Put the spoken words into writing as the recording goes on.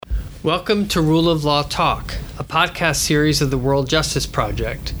Welcome to Rule of Law Talk, a podcast series of the World Justice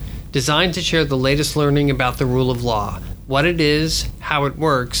Project, designed to share the latest learning about the rule of law, what it is, how it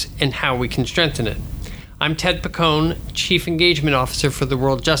works, and how we can strengthen it. I'm Ted Picone, Chief Engagement Officer for the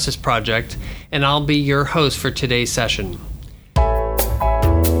World Justice Project, and I'll be your host for today's session.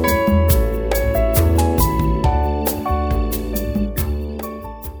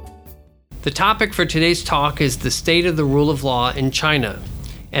 The topic for today's talk is the state of the rule of law in China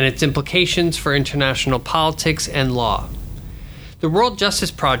and its implications for international politics and law. The World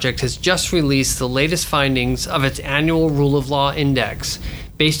Justice Project has just released the latest findings of its annual Rule of Law Index,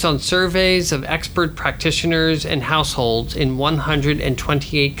 based on surveys of expert practitioners and households in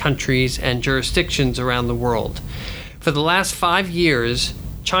 128 countries and jurisdictions around the world. For the last 5 years,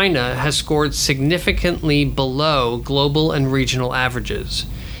 China has scored significantly below global and regional averages.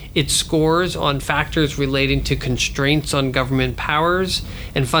 Its scores on factors relating to constraints on government powers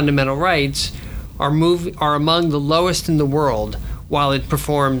and fundamental rights are among the lowest in the world, while it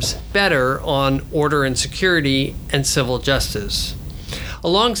performs better on order and security and civil justice.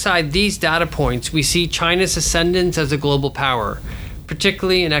 Alongside these data points, we see China's ascendance as a global power,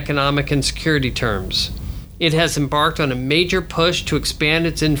 particularly in economic and security terms. It has embarked on a major push to expand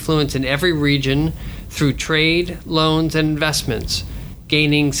its influence in every region through trade, loans, and investments,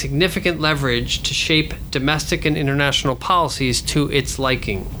 gaining significant leverage to shape domestic and international policies to its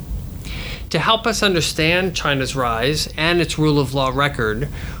liking. To help us understand China's rise and its rule of law record,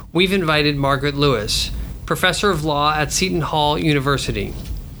 we've invited Margaret Lewis, Professor of Law at Seton Hall University.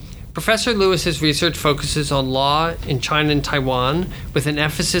 Professor Lewis's research focuses on law in China and Taiwan, with an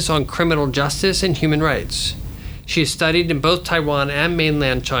emphasis on criminal justice and human rights. She has studied in both Taiwan and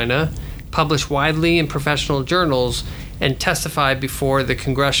mainland China, published widely in professional journals, and testified before the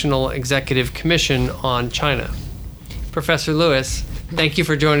Congressional Executive Commission on China. Professor Lewis, thank you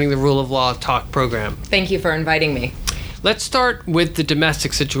for joining the Rule of Law Talk program. Thank you for inviting me. Let's start with the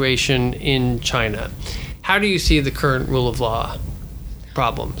domestic situation in China. How do you see the current rule of law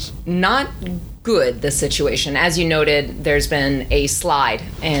problems? Not good, the situation. As you noted, there's been a slide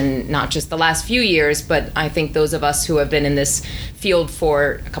in not just the last few years, but I think those of us who have been in this field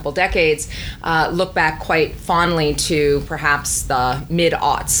for a couple decades look back quite fondly to perhaps the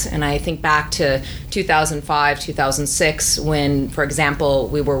mid-aughts. And I think back to 2005, 2006, when, for example,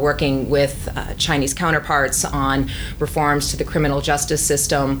 we were working with Chinese counterparts on reforms to the criminal justice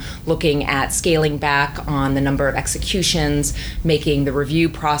system, looking at scaling back on the number of executions, making the review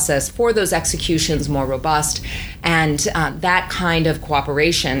process for those executions more robust. And that kind of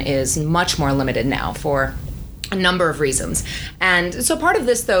cooperation is much more limited now for a number of reasons. And so part of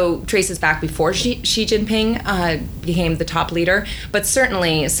this, though, traces back before Xi Jinping became the top leader, but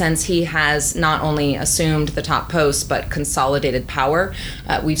certainly since he has not only assumed the top post, but consolidated power,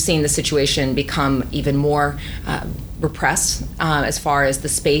 we've seen the situation become even more repressed as far as the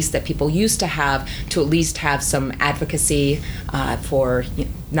space that people used to have to at least have some advocacy for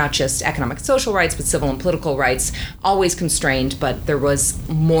not just economic and social rights, but civil and political rights, always constrained, but there was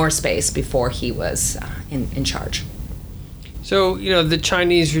more space before he was in charge. So, the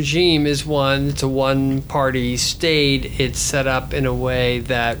Chinese regime is it's a one-party state. It's set up in a way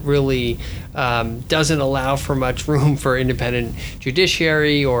that really doesn't allow for much room for independent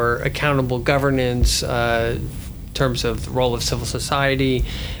judiciary or accountable governance in terms of the role of civil society.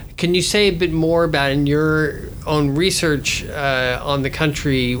 Can you say a bit more about, in your own research on the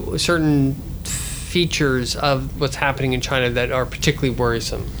country, certain features of what's happening in China that are particularly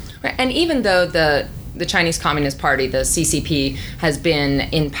worrisome? And even though the Chinese Communist Party, the CCP, has been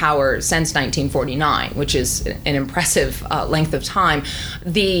in power since 1949, which is an impressive length of time,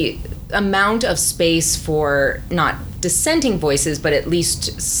 the amount of space for not dissenting voices, but at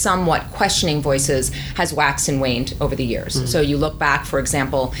least somewhat questioning voices, has waxed and waned over the years. Mm-hmm. So you look back, for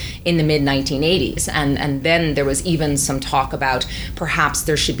example, in the mid-1980s, and then there was even some talk about perhaps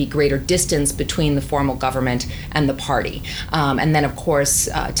there should be greater distance between the formal government and the party. And then, of course,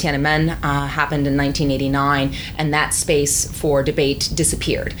 Tiananmen happened in 1989, and that space for debate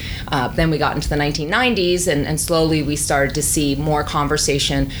disappeared. Then we got into the 1990s, and slowly we started to see more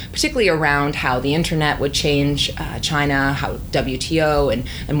conversation, particularly around how the internet would change China, how WTO,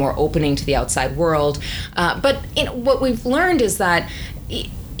 and more opening to the outside world. But what we've learned is that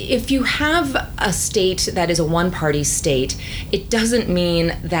if you have a state that is a one-party state, it doesn't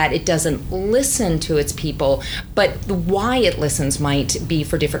mean that it doesn't listen to its people, but why it listens might be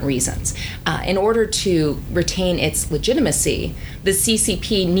for different reasons. In order to retain its legitimacy, the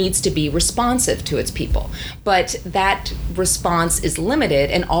CCP needs to be responsive to its people, but that response is limited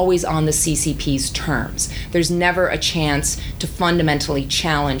and always on the CCP's terms. There's never a chance to fundamentally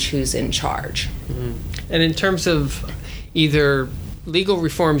challenge who's in charge. Mm-hmm. And in terms of either legal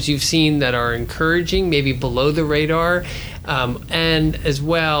reforms you've seen that are encouraging, maybe below the radar, and as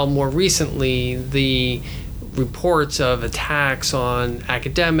well, more recently, the reports of attacks on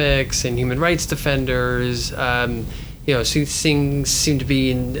academics and human rights defenders. So things seem to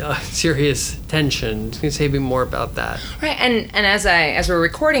be in serious tension. Can you say a bit more about that? Right, and as we're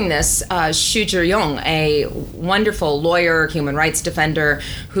recording this, Xu Zhiyong, a wonderful lawyer, human rights defender,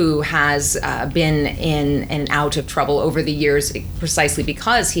 who has been in and out of trouble over the years precisely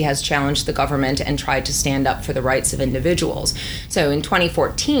because he has challenged the government and tried to stand up for the rights of individuals. So in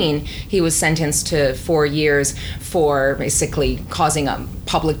 2014, he was sentenced to 4 years for basically causing a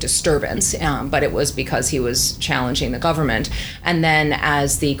public disturbance, but it was because he was challenging the government. And then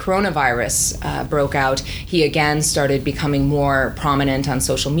as the coronavirus broke out, he again started becoming more prominent on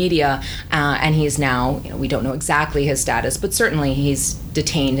social media, and he's now, we don't know exactly his status, but certainly he's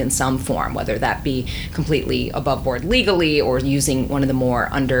detained in some form, whether that be completely above board legally or using one of the more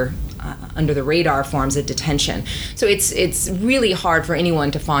under the radar forms of detention. So it's really hard for anyone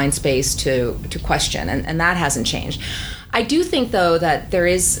to find space to question, and that hasn't changed. I do think, though, that there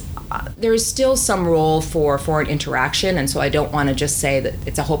is still some role for foreign interaction, and so I don't want to just say that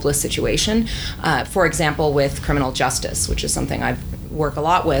it's a hopeless situation. For example, with criminal justice, which is something I work a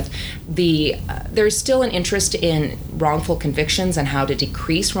lot with, there's still an interest in wrongful convictions and how to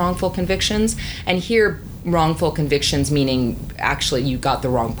decrease wrongful convictions. And here, wrongful convictions meaning actually you got the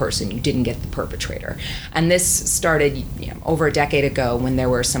wrong person, you didn't get the perpetrator. And this started over a decade ago when there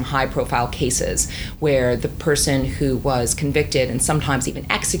were some high-profile cases where the person who was convicted and sometimes even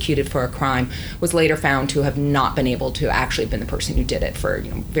executed for a crime was later found to have not been able to actually have been the person who did it for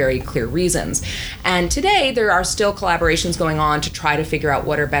very clear reasons. And today there are still collaborations going on to try to figure out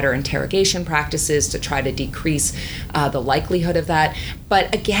what are better interrogation practices to try to decrease the likelihood of that.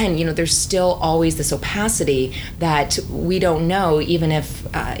 But again, there's still always this opacity that we don't know, even if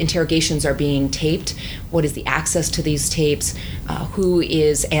interrogations are being taped, what is the access to these tapes, who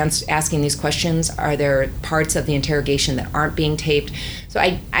is asking these questions, are there parts of the interrogation that aren't being taped? So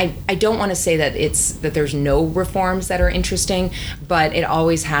I don't want to say that there's no reforms that are interesting, but it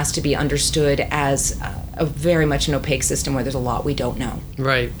always has to be understood as a very much an opaque system where there's a lot we don't know.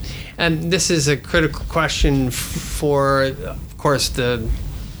 Right. And this is a critical question for, of course, the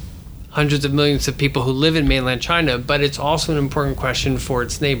hundreds of millions of people who live in mainland China, but it's also an important question for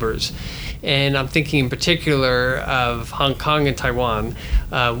its neighbors. And I'm thinking in particular of Hong Kong and Taiwan,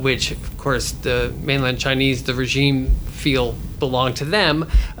 which, of course, the mainland Chinese, the regime feel belong to them.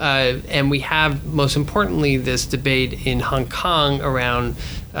 And we have, most importantly, this debate in Hong Kong around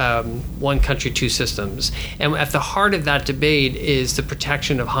one country, two systems. And at the heart of that debate is the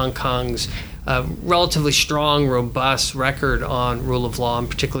protection of Hong Kong's relatively strong, robust record on rule of law, and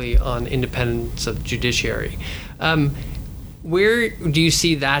particularly on independence of judiciary. Where do you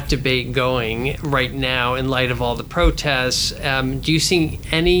see that debate going right now in light of all the protests? Do you see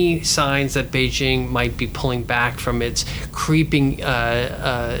any signs that Beijing might be pulling back from its creeping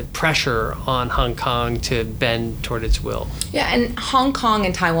pressure on Hong Kong to bend toward its will? Yeah, and Hong Kong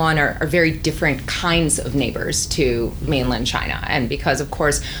and Taiwan are very different kinds of neighbors to mainland China. And because, of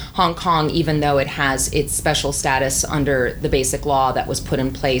course, Hong Kong, even though it has its special status under the Basic Law that was put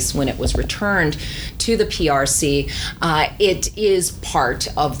in place when it was returned to the PRC, it is part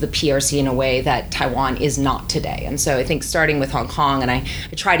of the PRC in a way that Taiwan is not today. And so I think starting with Hong Kong, and I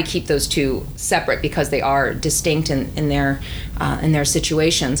try to keep those two separate because they are distinct in their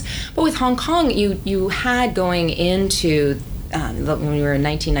situations. But with Hong Kong, you had going into when we were in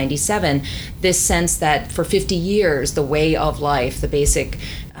 1997, this sense that for 50 years, the way of life, the basic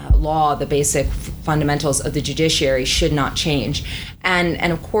law, the basic fundamentals of the judiciary should not change.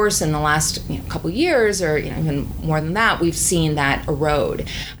 And of course, in the last couple years, or even more than that, we've seen that erode.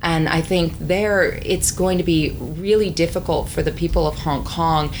 And I think it's going to be really difficult for the people of Hong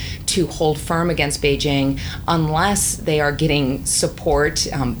Kong to hold firm against Beijing unless they are getting support,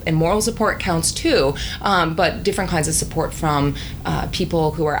 and moral support counts too, but different kinds of support from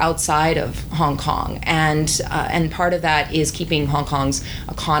people who are outside of Hong Kong. And part of that is keeping Hong Kong's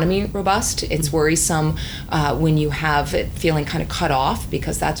economy robust. It's worrisome when you have it feeling kind of cut cut off,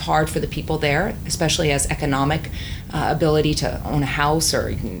 because that's hard for the people there, especially as economic ability to own a house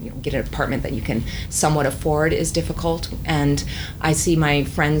or get an apartment that you can somewhat afford is difficult. And I see my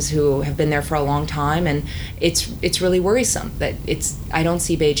friends who have been there for a long time, and it's really worrisome that I don't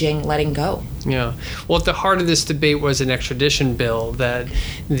see Beijing letting go. Yeah. Well, at the heart of this debate was an extradition bill that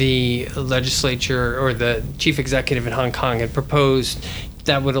the legislature or the chief executive in Hong Kong had proposed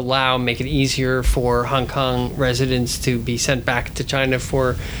that would make it easier for Hong Kong residents to be sent back to China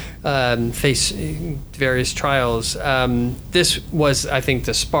for face various trials. This was, I think,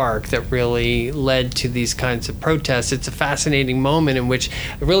 the spark that really led to these kinds of protests. It's a fascinating moment in which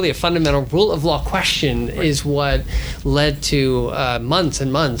really a fundamental rule of law question is what led to months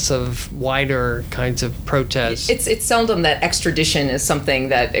and months of wider kinds of protests. It's seldom that extradition is something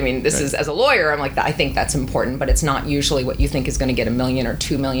that, this is, as a lawyer, I'm like, I think that's important, but it's not usually what you think is going to get 1 million or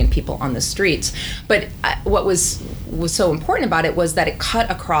 2 million people on the streets. But what was so important about it was that it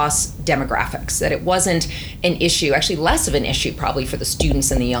cut across demographics, that it wasn't an issue, actually less of an issue probably for the students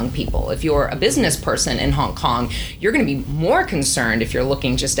and the young people. If you're a business person in Hong Kong, you're going to be more concerned if you're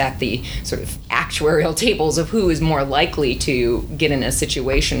looking just at the sort of actuarial tables of who is more likely to get in a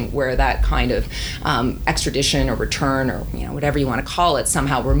situation where that kind of extradition or return or whatever you want to call it,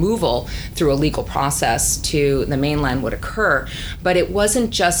 somehow removal through a legal process to the mainland would occur. But it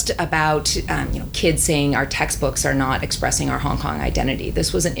wasn't just about kids saying our textbooks are not expressing our Hong Kong identity.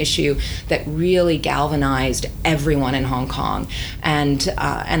 This was an issue that really galvanized everyone in Hong Kong, and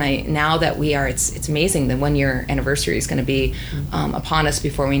now that it's amazing. The 1-year anniversary is going to be upon us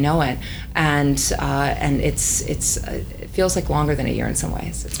before we know it, and it feels like longer than a year in some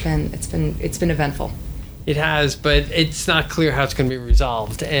ways. It's been eventful. It has, but it's not clear how it's going to be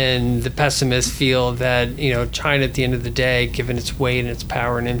resolved. And the pessimists feel that China, at the end of the day, given its weight and its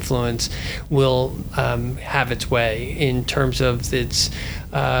power and influence, will have its way in terms of its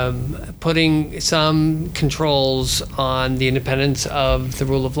putting some controls on the independence of the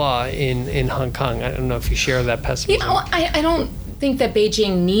rule of law in Hong Kong. I don't know if you share that pessimism. I don't think that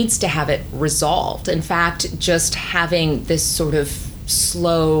Beijing needs to have it resolved. In fact, just having this sort of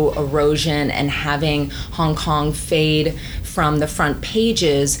slow erosion and having Hong Kong fade from the front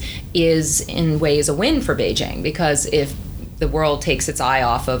pages is in ways a win for Beijing, because if the world takes its eye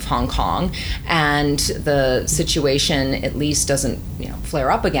off of Hong Kong and the situation at least doesn't flare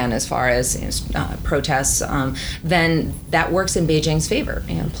up again as far as protests, then that works in Beijing's favor,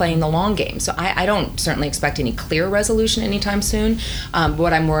 playing the long game. So I don't certainly expect any clear resolution anytime soon.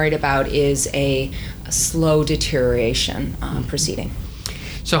 What I'm worried about is a slow deterioration proceeding.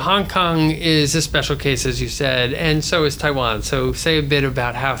 So Hong Kong is a special case, as you said, and so is Taiwan. So say a bit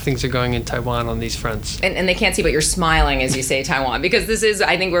about how things are going in Taiwan on these fronts. And they can't see, but you're smiling as you say Taiwan, because this is,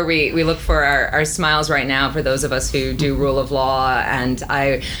 I think, where we look for our smiles right now for those of us who do rule of law. And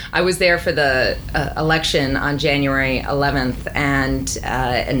I was there for the election on January 11th and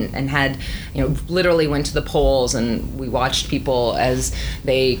had, literally went to the polls, and we watched people as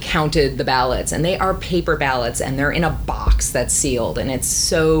they counted the ballots. And they are paper ballots, and they're in a box that's sealed, and it's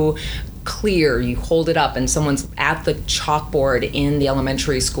so clear. You hold it up and someone's at the chalkboard in the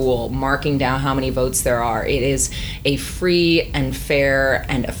elementary school marking down how many votes there are. It is a free and fair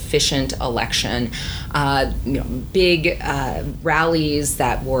and efficient election. Big rallies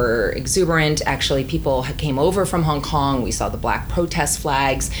that were exuberant. Actually, people came over from Hong Kong. We saw the black protest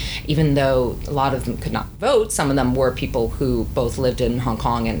flags, even though a lot of them could not vote. Some of them were people who both lived in Hong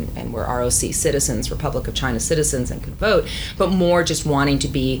Kong and were ROC citizens, Republic of China citizens, and could vote, but more just wanting to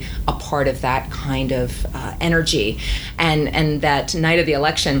be a part of that kind of energy. And that night of the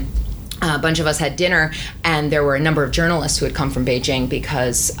election, a bunch of us had dinner, and there were a number of journalists who had come from Beijing,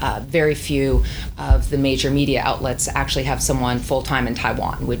 because very few of the major media outlets actually have someone full-time in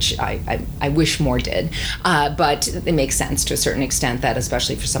Taiwan, which I wish more did. But it makes sense to a certain extent, that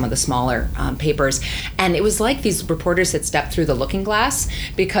especially for some of the smaller papers. And it was like these reporters had stepped through the looking glass,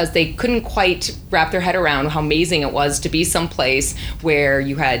 because they couldn't quite wrap their head around how amazing it was to be someplace where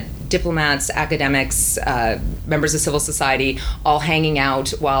you had diplomats, academics, members of civil society, all hanging out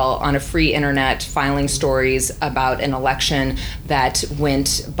while on a free internet filing stories about an election that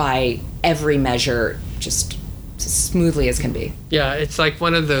went by every measure just smoothly as can be. Yeah, it's like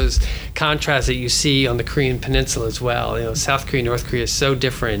one of those contrasts that you see on the Korean Peninsula as well. South Korea, North Korea is so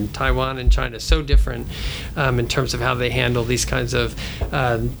different. Taiwan and China is so different in terms of how they handle these kinds of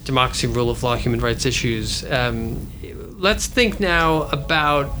democracy, rule of law, human rights issues. Let's think now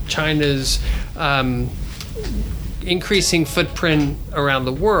about China's increasing footprint around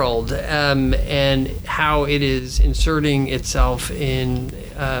the world, and how it is inserting itself in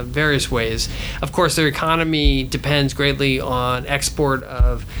various ways. Of course, their economy depends greatly on export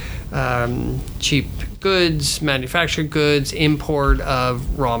of cheap goods, manufactured goods, import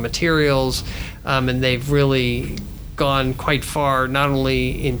of raw materials, and they've really gone quite far, not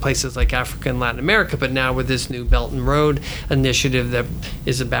only in places like Africa and Latin America, but now with this new Belt and Road initiative that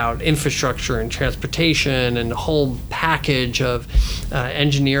is about infrastructure and transportation and a whole package of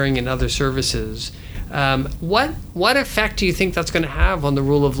engineering and other services. What effect do you think that's going to have on the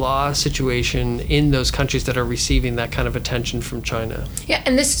rule of law situation in those countries that are receiving that kind of attention from China? Yeah,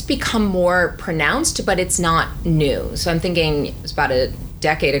 and this has become more pronounced, but it's not new. So I'm thinking it was about a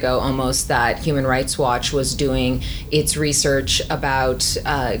decade ago almost that Human Rights Watch was doing its research about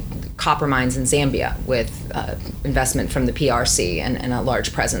copper mines in Zambia with investment from the PRC and a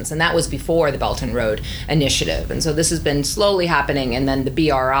large presence. And that was before the Belt and Road Initiative. And so this has been slowly happening, and then the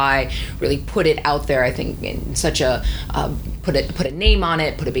BRI really put it out there, I think, in such a put a name on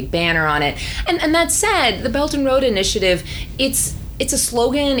it, put a big banner on it. And that said, the Belt and Road Initiative, it's a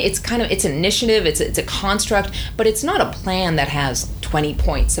slogan, it's an initiative, it's a construct, but it's not a plan that has 20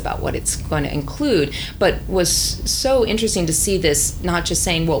 points about what it's going to include. But was so interesting to see this, not just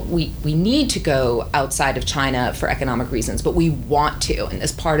saying, well, we need to go outside of China for economic reasons, but we want to. And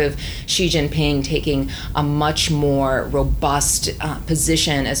as part of Xi Jinping taking a much more robust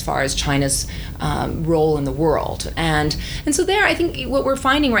position as far as China's role in the world. And so there, I think what we're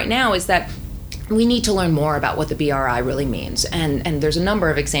finding right now is that we need to learn more about what the BRI really means. And there's a number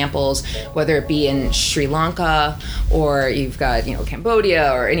of examples, whether it be in Sri Lanka or you've got,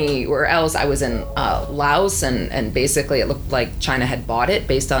 Cambodia or anywhere else. I was in Laos, and basically it looked like China had bought it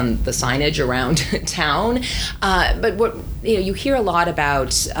based on the signage around town. But what you hear a lot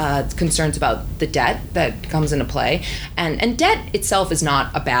about concerns about the debt that comes into play. And debt itself is not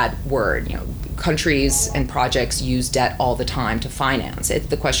a bad word. Countries and projects use debt all the time to finance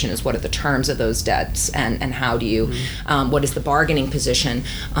it. The question is, what are the terms of those debts, and how do you, what is the bargaining position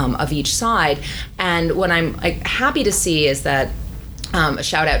of each side? And what I'm happy to see is that a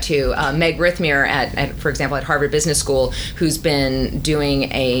shout out to Meg Rithmir at, for example, at Harvard Business School, who's been doing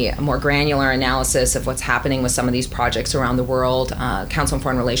a more granular analysis of what's happening with some of these projects around the world. Council on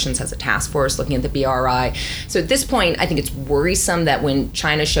Foreign Relations has a task force looking at the BRI. So at this point, I think it's worrisome that when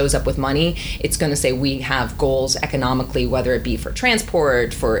China shows up with money, it's going to say we have goals economically, whether it be for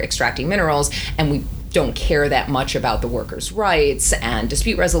transport, for extracting minerals, and we don't care that much about the workers' rights and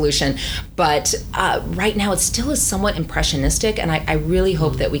dispute resolution. But right now it still is somewhat impressionistic, and I really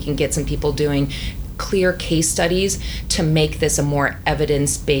hope that we can get some people doing clear case studies to make this a more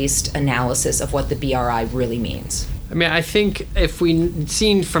evidence-based analysis of what the BRI really means. I mean, I think if we've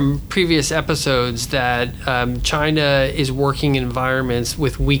seen from previous episodes that China is working in environments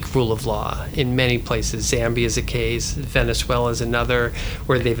with weak rule of law in many places. Zambia is a case, Venezuela is another,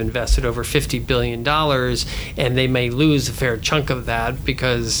 where they've invested over $50 billion, and they may lose a fair chunk of that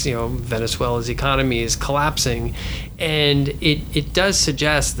because, Venezuela's economy is collapsing. And it does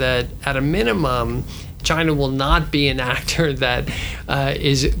suggest that at a minimum, China will not be an actor that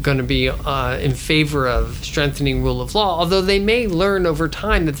is going to be in favor of strengthening rule of law, although they may learn over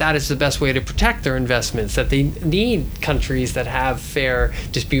time that is the best way to protect their investments, that they need countries that have fair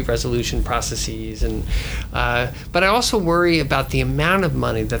dispute resolution processes. But I also worry about the amount of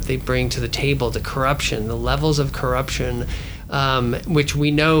money that they bring to the table, the corruption, the levels of corruption, which we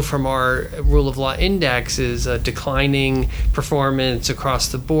know from our rule of law index is a declining performance across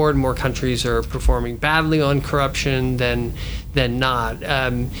the board. More countries are performing badly on corruption than not.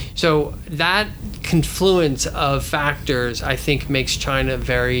 So that confluence of factors, I think, makes China a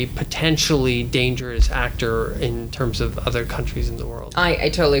very potentially dangerous actor in terms of other countries in the world. I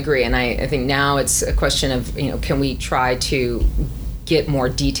totally agree. And I think now it's a question of, can we try to get more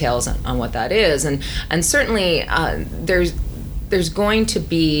details on what that is? And certainly there's going to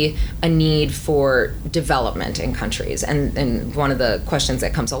be a need for development in countries. And one of the questions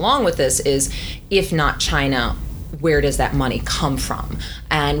that comes along with this is, if not China, where does that money come from?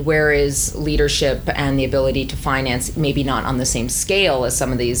 And where is leadership and the ability to finance, maybe not on the same scale as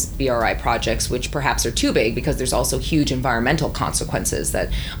some of these BRI projects, which perhaps are too big because there's also huge environmental consequences that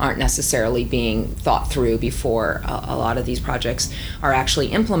aren't necessarily being thought through before a lot of these projects are actually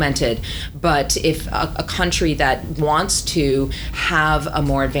implemented. But if a country that wants to have a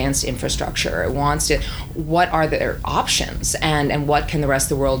more advanced infrastructure, what are their options, and what can the rest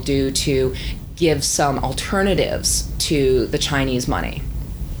of the world do to give some alternatives to the Chinese money?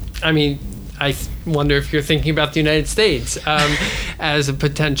 I mean, I wonder if you're thinking about the United States as a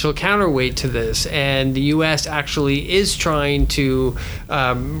potential counterweight to this. And the U.S. actually is trying to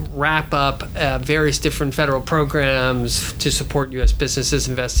wrap up various different federal programs to support U.S. businesses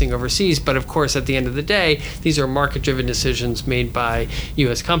investing overseas. But of course, at the end of the day, these are market-driven decisions made by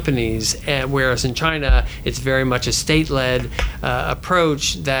U.S. companies, whereas in China, it's very much a state-led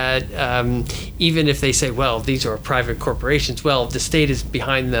approach that even if they say, well, these are private corporations, well, the state is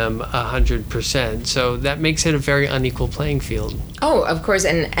behind them 100%. So that makes it a very unequal playing field. Oh, of course,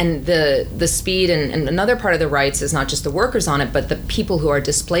 and the speed and another part of the rights is not just the workers on it, but the people who are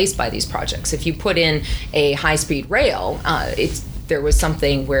displaced by these projects. If you put in a high-speed rail, there was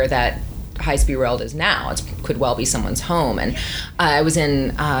something where that high-speed rail is now. It could well be someone's home. And I was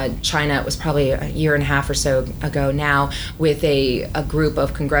in China, it was probably a year and a half or so ago now, with a group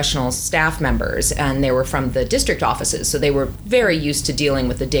of congressional staff members, and they were from the district offices, so they were very used to dealing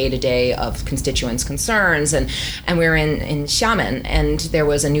with the day-to-day of constituents' concerns. And we were in Xiamen, and there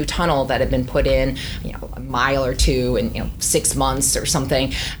was a new tunnel that had been put in, a mile or two in 6 months or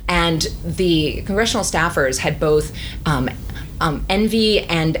something. And the congressional staffers had both envy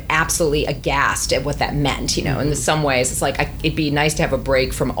and absolutely aghast at what that meant. In some ways, it's like it'd be nice to have a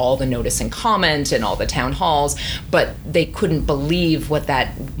break from all the notice and comment and all the town halls, but they couldn't believe what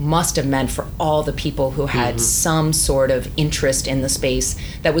that must have meant for all the people who had some sort of interest in the space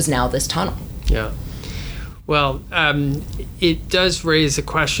that was now this tunnel. Yeah. Well, it does raise the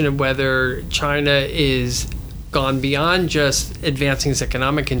question of whether China is gone beyond just advancing its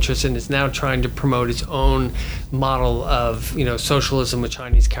economic interests and is now trying to promote its own model of, socialism with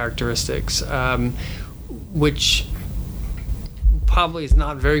Chinese characteristics, which probably is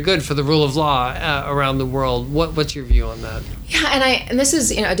not very good for the rule of law around the world. What's your view on that? Yeah, and this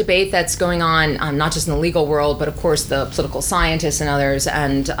is a debate that's going on not just in the legal world, but of course the political scientists and others.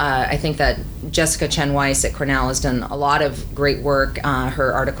 And I think that Jessica Chen Weiss at Cornell has done a lot of great work.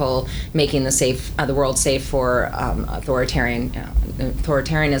 Her article, "Making the World Safe for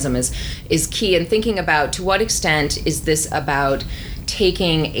Authoritarianism," is key in thinking about to what extent is this about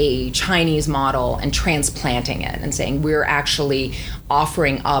taking a Chinese model and transplanting it and saying we're actually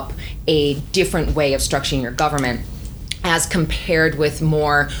offering up a different way of structuring your government, as compared with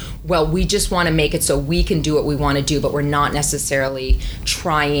more, well, we just want to make it so we can do what we want to do, but we're not necessarily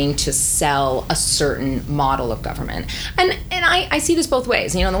trying to sell a certain model of government. And I see this both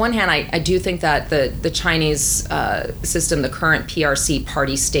ways. On the one hand, I do think that the Chinese system, the current PRC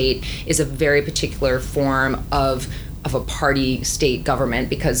party state, is a very particular form of a party state government,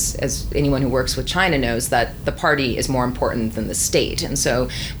 because as anyone who works with China knows, that the party is more important than the state. And so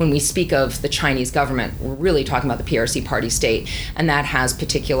when we speak of the Chinese government, we're really talking about the PRC party state, and that has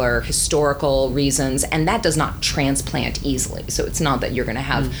particular historical reasons, and that does not transplant easily. So it's not that you're going to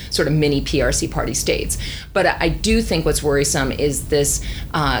have sort of mini PRC party states. But I do think what's worrisome is this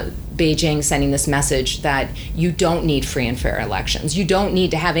Beijing sending this message that you don't need free and fair elections. You don't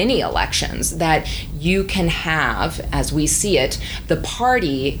need to have any elections, that you can have, as we see it, the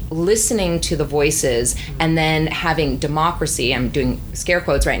party listening to the voices and then having democracy, I'm doing scare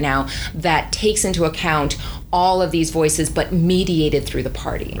quotes right now, that takes into account all of these voices but mediated through the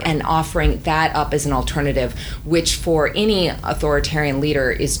party, right, and offering that up as an alternative, which for any authoritarian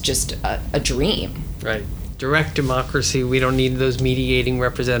leader is just a dream. Right. Direct democracy. We don't need those mediating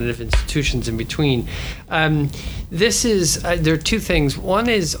representative institutions in between. There are two things. One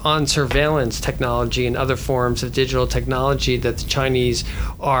is on surveillance technology and other forms of digital technology that the Chinese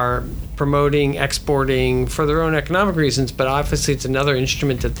are promoting, exporting for their own economic reasons, but obviously it's another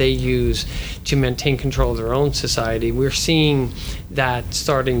instrument that they use to maintain control of their own society. We're seeing that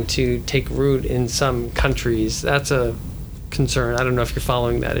starting to take root in some countries. That's a concern. I don't know if you're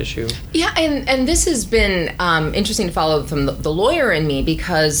following that issue. Yeah, and this has been interesting to follow from the lawyer in me,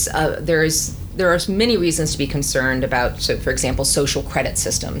 because there are many reasons to be concerned about, so for example, social credit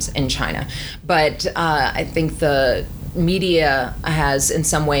systems in China. But I think the media has in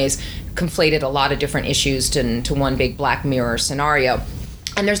some ways conflated a lot of different issues into one big Black Mirror scenario.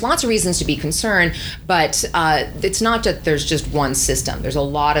 And there's lots of reasons to be concerned, but it's not that there's just one system. There's a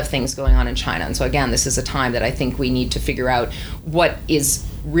lot of things going on in China. And so again, this is a time that I think we need to figure out what is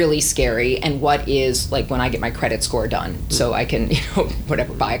really scary and what is like when I get my credit score done so I can,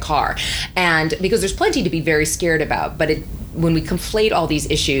 buy a car. And because there's plenty to be very scared about, but when we conflate all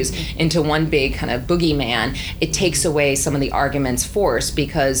these issues into one big kind of boogeyman, it takes away some of the argument's force,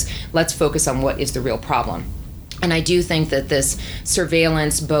 because let's focus on what is the real problem. And I do think that this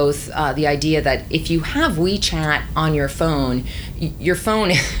surveillance, both the idea that if you have WeChat on your phone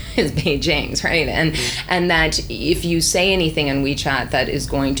is Beijing's, right? And that if you say anything in WeChat that is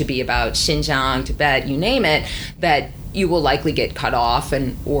going to be about Xinjiang, Tibet, you name it, that you will likely get cut off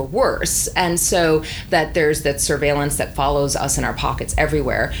or worse. And so that there's that surveillance that follows us in our pockets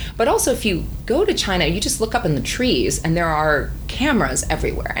everywhere. But also if you go to China, you just look up in the trees and there are cameras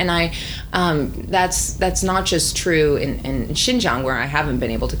everywhere. And that's not just true in Xinjiang, where I haven't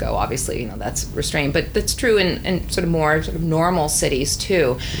been able to go, obviously, that's restrained, but that's true in sort of more sort of normal cities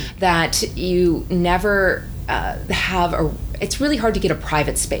too, that you never it's really hard to get a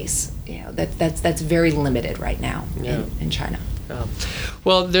private space. That's very limited right now in China.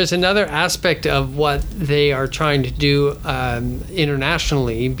 Well, there's another aspect of what they are trying to do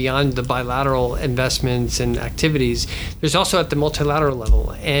internationally beyond the bilateral investments and activities. There's also at the multilateral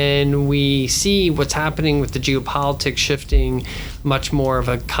level, and we see what's happening with the geopolitics shifting, much more of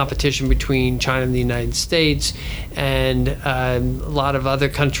a competition between China and the United States, and a lot of other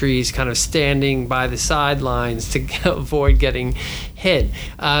countries kind of standing by the sidelines to avoid getting hit.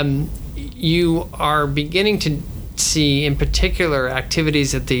 You are beginning to see, in particular,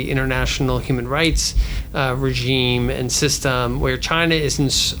 activities at the international human rights regime and system, where China is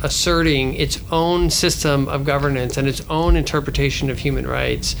asserting its own system of governance and its own interpretation of human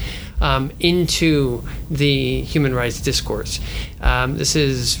rights into the human rights discourse. This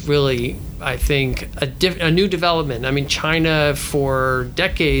is really, I think, a new development. I mean, China for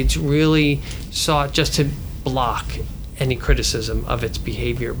decades really sought just to block any criticism of its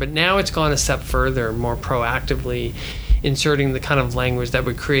behavior. But now it's gone a step further, more proactively inserting the kind of language that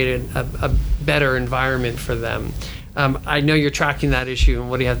would create a better environment for them. I know you're tracking that issue,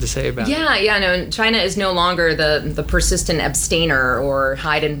 and what do you have to say about it? No, China is no longer the persistent abstainer or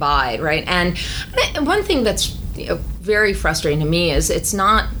hide and bide, right? And one thing that's very frustrating to me is it's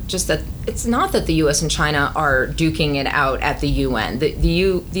not that the U.S. and China are duking it out at the UN.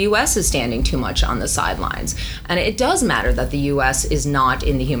 The U.S. is standing too much on the sidelines, and it does matter that the U.S. is not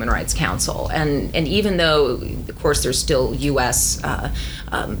in the Human Rights Council. And even though, of course, there's still U.S.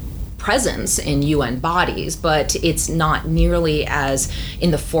 Presence in UN bodies, but it's not nearly as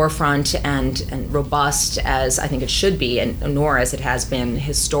in the forefront and robust as I think it should be, and nor as it has been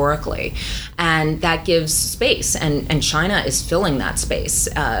historically. And that gives space, and China is filling that space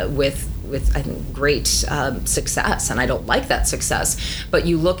with I think great success, and I don't like that success. But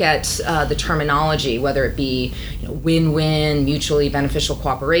you look at the terminology, whether it be win-win, mutually beneficial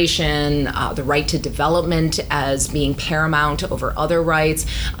cooperation, the right to development as being paramount over other rights.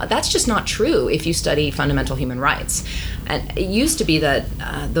 That's just not true if you study fundamental human rights. And it used to be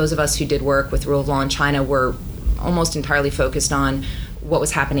that those of us who did work with rule of law in China were almost entirely focused on what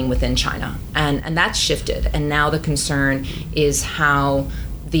was happening within China, and that's shifted. And now the concern is how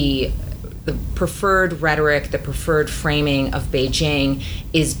the preferred rhetoric, the preferred framing of Beijing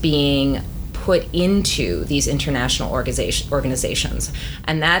is being put into these international organizations.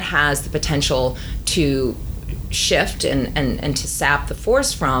 And that has the potential to shift and to sap the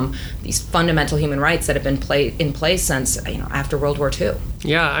force from these fundamental human rights that have been in place since after World War II.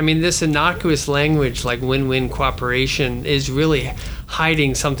 Yeah, I mean, this innocuous language like win-win cooperation is really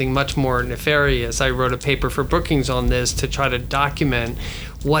hiding something much more nefarious. I wrote a paper for Brookings on this to try to document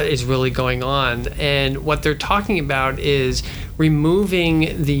what is really going on. And what they're talking about is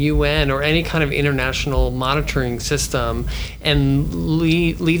removing the UN or any kind of international monitoring system and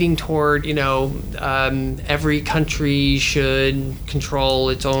leading toward, every country should control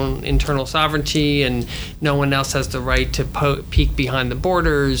its own internal sovereignty and no one else has the right to peek behind the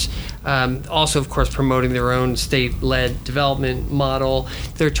borders. Also, of course, promoting their own state-led development model.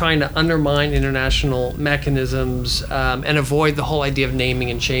 They're trying to undermine international mechanisms and avoid the whole idea of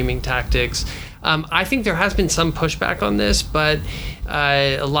naming and shaming tactics. I think there has been some pushback on this, but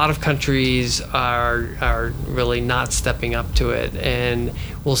a lot of countries are really not stepping up to it, and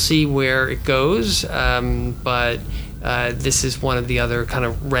we'll see where it goes. But this is one of the other kind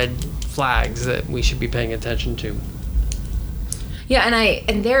of red flags that we should be paying attention to. Yeah,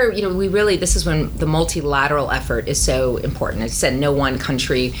 we really, this is when the multilateral effort is so important. As I said, no one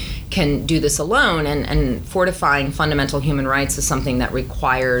country can do this alone, and fortifying fundamental human rights is something that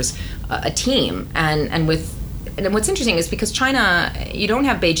requires a team. And what's interesting is because China, you don't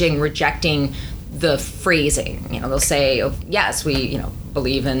have Beijing rejecting the phrasing. They'll say, oh, yes, we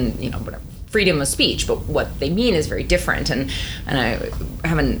believe in whatever freedom of speech, but what they mean is very different. And I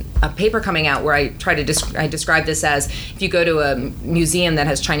have a paper coming out where I try to I describe this as, if you go to a museum that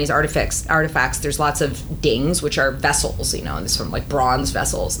has Chinese artifacts, there's lots of dings, which are vessels, and this from like bronze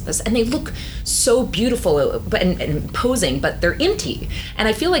vessels, and they look so beautiful and imposing, but they're empty. And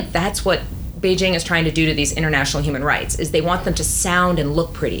I feel like that's what Beijing is trying to do to these international human rights, is they want them to sound and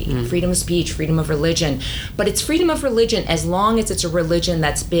look pretty. Freedom of speech, freedom of religion. But it's freedom of religion as long as it's a religion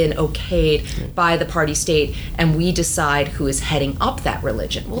that's been okayed by the party state, and we decide who is heading up that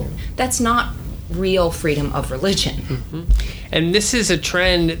religion. Well, that's not real freedom of religion. And this is a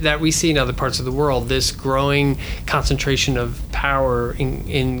trend that we see in other parts of the world, this growing concentration of power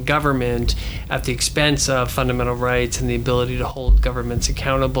in government at the expense of fundamental rights and the ability to hold governments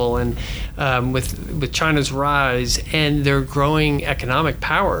accountable. And with China's rise and their growing economic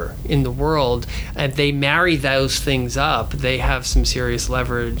power in the world, and they marry those things up, they have some serious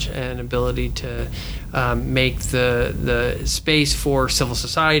leverage and ability to make the space for civil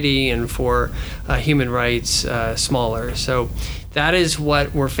society and for human rights smaller. So that is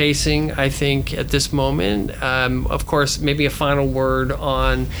what we're facing, I think, at this moment. Of course, maybe a final word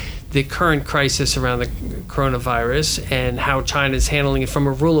on the current crisis around the coronavirus and how China is handling it from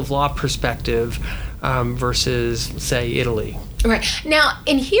a rule of law perspective versus, say, Italy. Right. Now,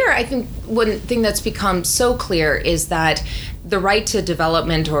 in here, I think one thing that's become so clear is that the right to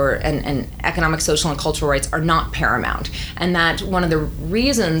development and economic, social, and cultural rights are not paramount. And that one of the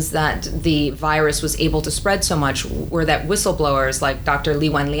reasons that the virus was able to spread so much were that whistleblowers like Dr. Li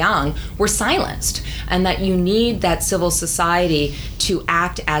Wenliang were silenced, and that you need that civil society to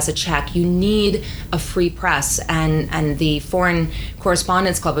act as a check. You need a free press. And the Foreign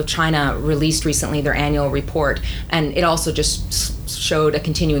Correspondents Club of China released recently their annual report, and it also just showed a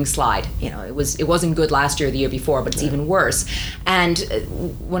continuing slide. It wasn't good last year or the year before, but it's even worse. And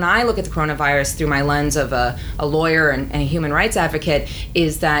when I look at the coronavirus through my lens of a lawyer and a human rights advocate,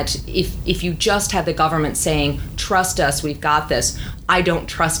 is that if you just have the government saying, trust us, we've got this, I don't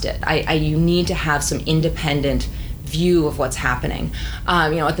trust it. You need to have some independent view of what's happening.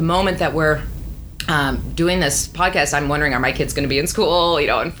 At the moment that we're doing this podcast, I'm wondering, are my kids going to be in school,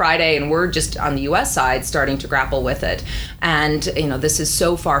 on Friday? And we're just on the U.S. side starting to grapple with it. And, this is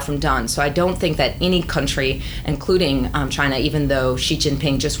so far from done. So I don't think that any country, including China, even though Xi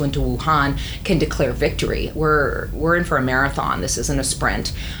Jinping just went to Wuhan, can declare victory. We're in for a marathon. This isn't a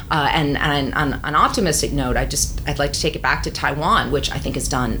sprint. And on an optimistic note, I'd like to take it back to Taiwan, which I think has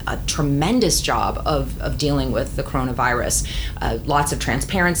done a tremendous job of dealing with the coronavirus. Lots of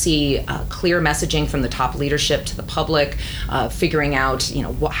transparency, clear messaging from the top leadership to the public, figuring out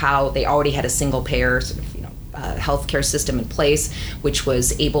how they already had a single payer healthcare system in place, which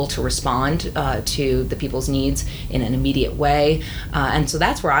was able to respond to the people's needs in an immediate way. And so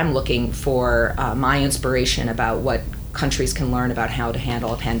that's where I'm looking for my inspiration about what countries can learn about how to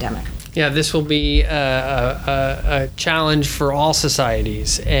handle a pandemic. Yeah, this will be a challenge for all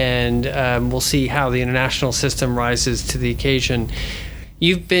societies, and we'll see how the international system rises to the occasion.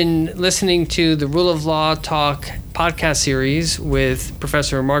 You've been listening to the Rule of Law Talk podcast series with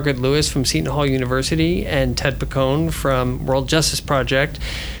Professor Margaret Lewis from Seton Hall University and Ted Picone from World Justice Project.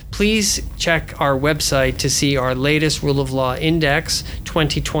 Please check our website to see our latest Rule of Law Index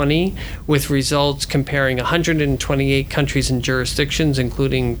 2020 with results comparing 128 countries and jurisdictions,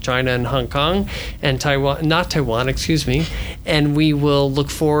 including China and Hong Kong and Taiwan, excuse me. And we will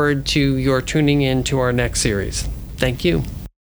look forward to your tuning in to our next series. Thank you.